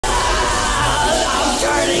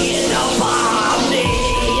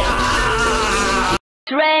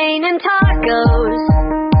It's raining tacos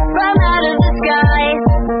from out of the sky.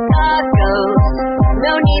 Tacos,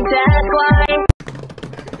 no need to ask why.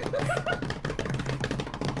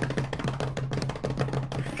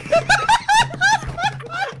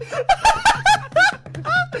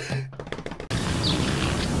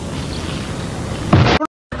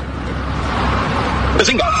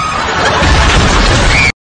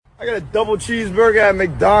 I got a double cheeseburger at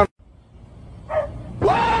McDonald's.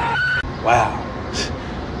 Wow.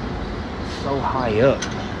 So high up.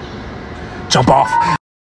 Jump off.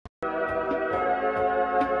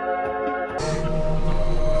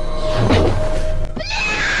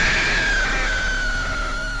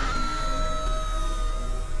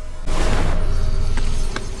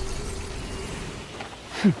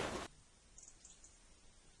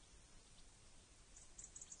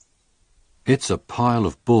 It's a pile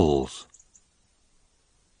of balls.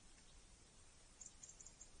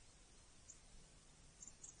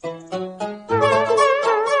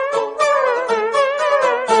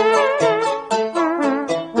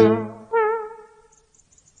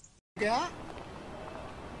 Yeah?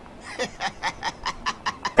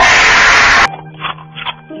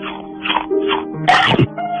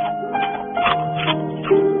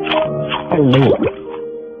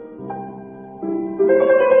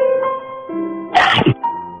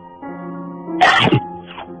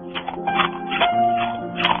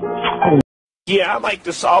 Yeah, I'd like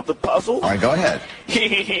to solve the puzzle. All right, go ahead.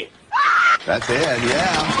 That's it,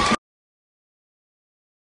 yeah.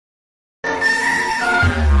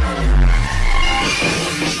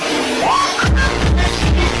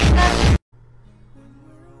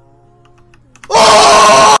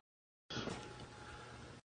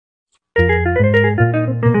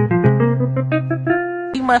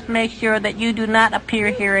 You must make sure that you do not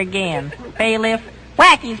appear here again. Bailiff,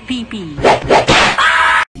 whack his pee-pee.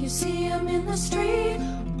 You see him in the street,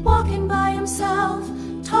 walking by himself,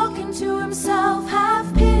 talking to himself,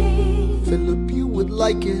 have pity. Philip, you would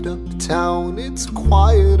like it uptown, it's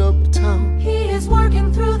quiet uptown. He is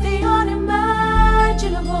working through the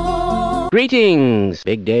unimaginable. Greetings!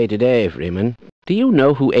 Big day today, Freeman. Do you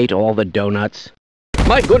know who ate all the donuts?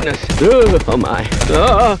 My goodness! Oh my!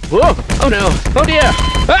 Oh no! Oh dear!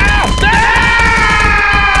 Ah! Ah!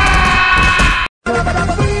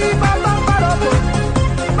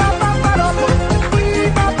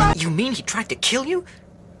 You mean he tried to kill you?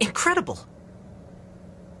 Incredible!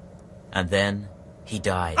 And then he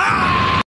died.